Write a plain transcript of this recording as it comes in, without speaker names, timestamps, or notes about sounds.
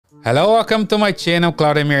Hello, welcome to my channel.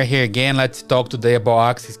 Claudemir here again. Let's talk today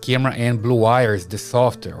about Axis Camera and Blue Wires, the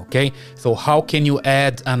software, okay? So how can you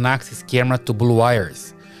add an Axis Camera to Blue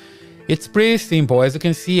Wires? It's pretty simple. As you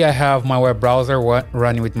can see, I have my web browser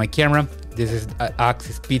running with my camera. This is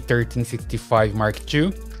Axis P1365 Mark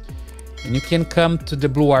II. And you can come to the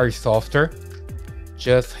Blue Wires software.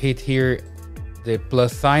 Just hit here the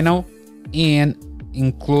plus sign and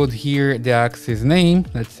include here the Axis name.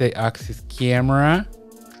 Let's say Axis Camera.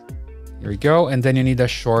 Here we go, and then you need a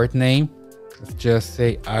short name. Let's just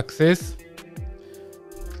say Axis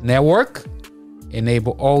Network.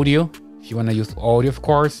 Enable audio if you want to use audio, of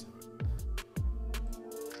course.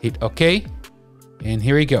 Hit OK, and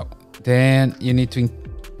here we go. Then you need to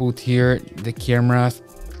input here the camera's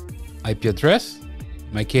IP address.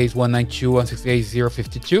 In my case,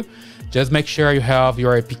 192.168.0.52. Just make sure you have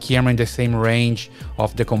your IP camera in the same range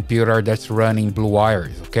of the computer that's running Blue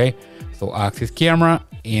Wires, okay? So Axis Camera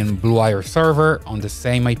in Blue Wire server on the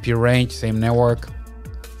same IP range, same network,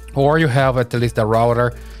 or you have at least a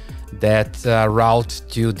router that routes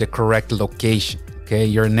to the correct location. Okay,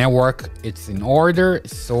 your network, it's in order,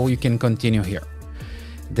 so you can continue here.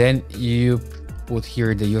 Then you put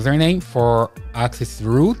here the username for Axis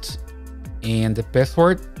root and the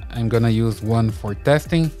password. I'm gonna use one for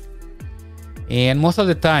testing. And most of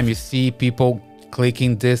the time you see people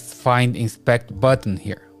clicking this find inspect button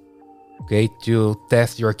here. Okay, to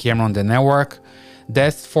test your camera on the network.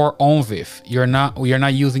 That's for OnVIF. We are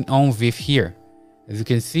not using OnVIF here. As you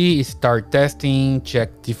can see, start testing,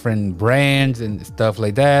 check different brands and stuff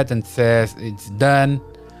like that, and says it's done,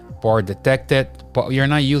 port detected, but you're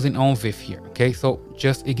not using OnVIF here. Okay, so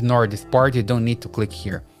just ignore this part. You don't need to click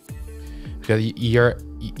here because you're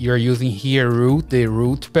using here the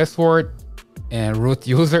root password and root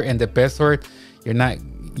user and the password. You're not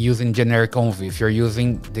using generic OnVIF, you're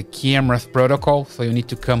using the camera's protocol, so you need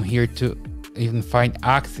to come here to even find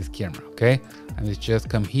Axis Camera, okay? And let's just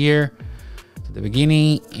come here to the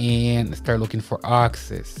beginning and start looking for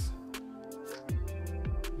Axis.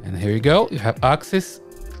 And here you go, you have Axis,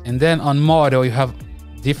 and then on model you have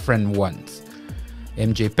different ones.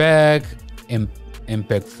 MJPEG,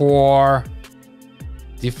 MPEG-4,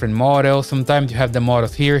 different models. Sometimes you have the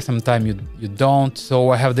models here, sometimes you don't.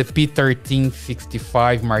 So I have the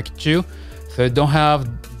P1365 Mark II, so you don't have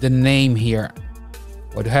the name here.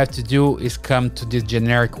 What you have to do is come to this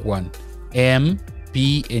generic one, M,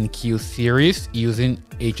 P, and Q series using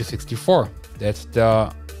H.264. That's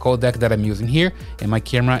the codec that I'm using here, and my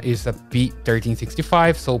camera is a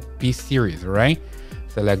P1365, so P series, right?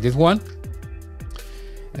 Select this one.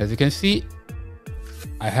 As you can see,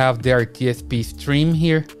 I have the RTSP stream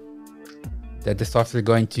here that the software is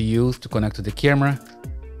going to use to connect to the camera.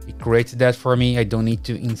 It creates that for me. I don't need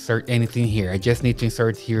to insert anything here. I just need to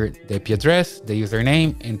insert here the IP address, the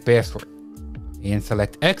username, and password. And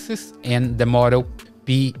select Axis and the model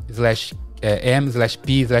P/M/P/Q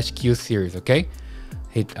series, okay?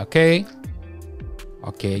 Hit OK,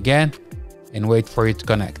 OK again, and wait for it to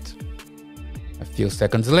connect. A few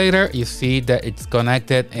seconds later, you see that it's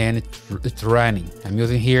connected and it's running. I'm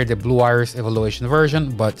using here the Blue Wires evaluation version,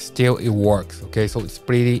 but still it works. Okay, so it's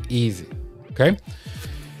pretty easy. Okay,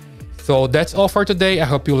 so that's all for today. I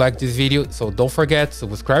hope you liked this video. So don't forget to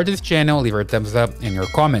subscribe to this channel, leave a thumbs up and your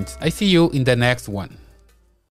comments. I see you in the next one.